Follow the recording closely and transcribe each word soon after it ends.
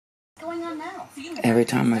Every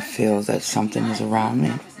time I feel that something is around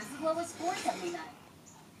me,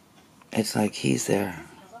 it's like he's there.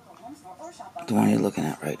 The one you're looking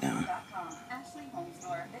at right now.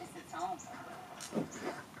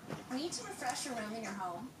 Need to refresh your room in your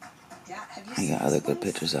home? I got other good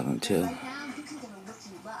pictures of him too. Right now, you can get a look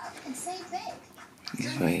you love and save big.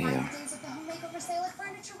 He's right here.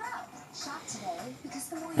 Shop today because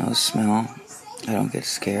the more No smell. I don't get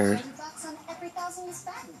scared. $30 on every $1,000 you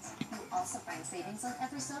spend. You also find savings on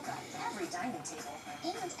every sofa, every dining table,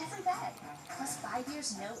 and every bed. Plus 5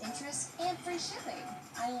 years no interest and free shipping.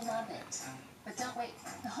 I love it. But don't wait.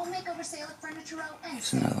 The home makeover sale at Furniture Row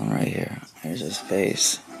ends. There's another one right here. There's his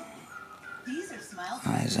face.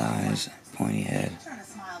 Eyes, pointy head.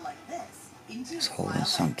 He's holding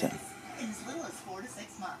something. In as little as 4 to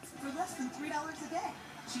 6 months for less than $3 a day.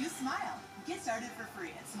 Choose Smile. Get started for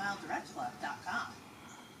free at SmileDirectClub.com.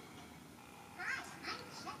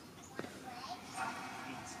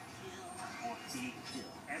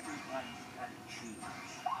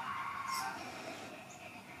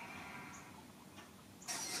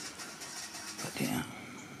 But yeah.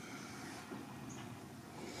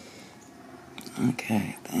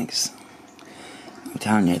 Okay, thanks. I'm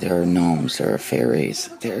telling you, there are gnomes, there are fairies,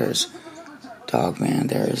 there's Dogman,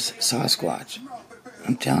 there's Sasquatch.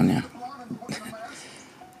 I'm telling you.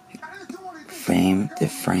 Frame to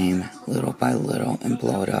frame, little by little, and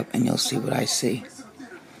blow it up, and you'll see what I see.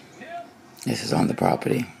 This is on the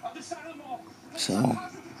property. So,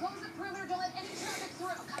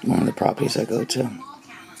 one of the properties I go to.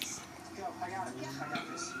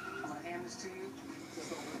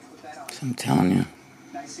 So I'm telling you.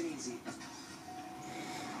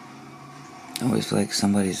 I always feel like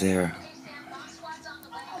somebody's there.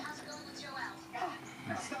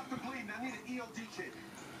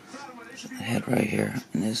 I head right here,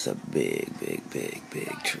 and there's a big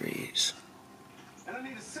trees.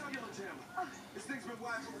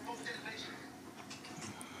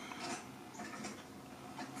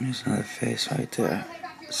 There's another face right there.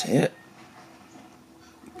 See it?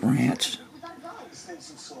 Branch.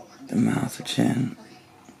 The mouth, the chin,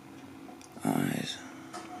 eyes.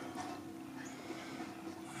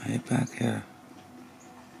 Right back here.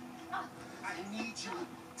 I need you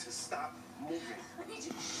to stop moving. I need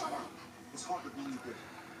you to shut up. It's hard to believe that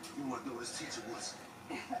you weren't know what his teacher was.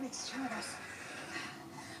 That makes two of us.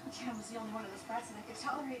 Cam was the only one of those brats that I could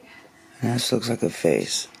tolerate. And this looks like a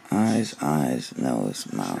face. Eyes,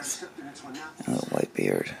 nose, mouth, and a little white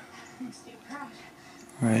beard.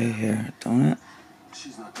 Right here, don't it?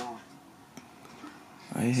 She's not going.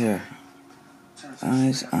 Right here.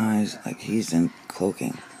 Eyes, like he's in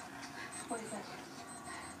cloaking. What is that?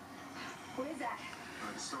 What is that?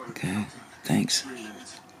 Okay, thanks.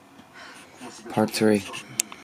 Part 3.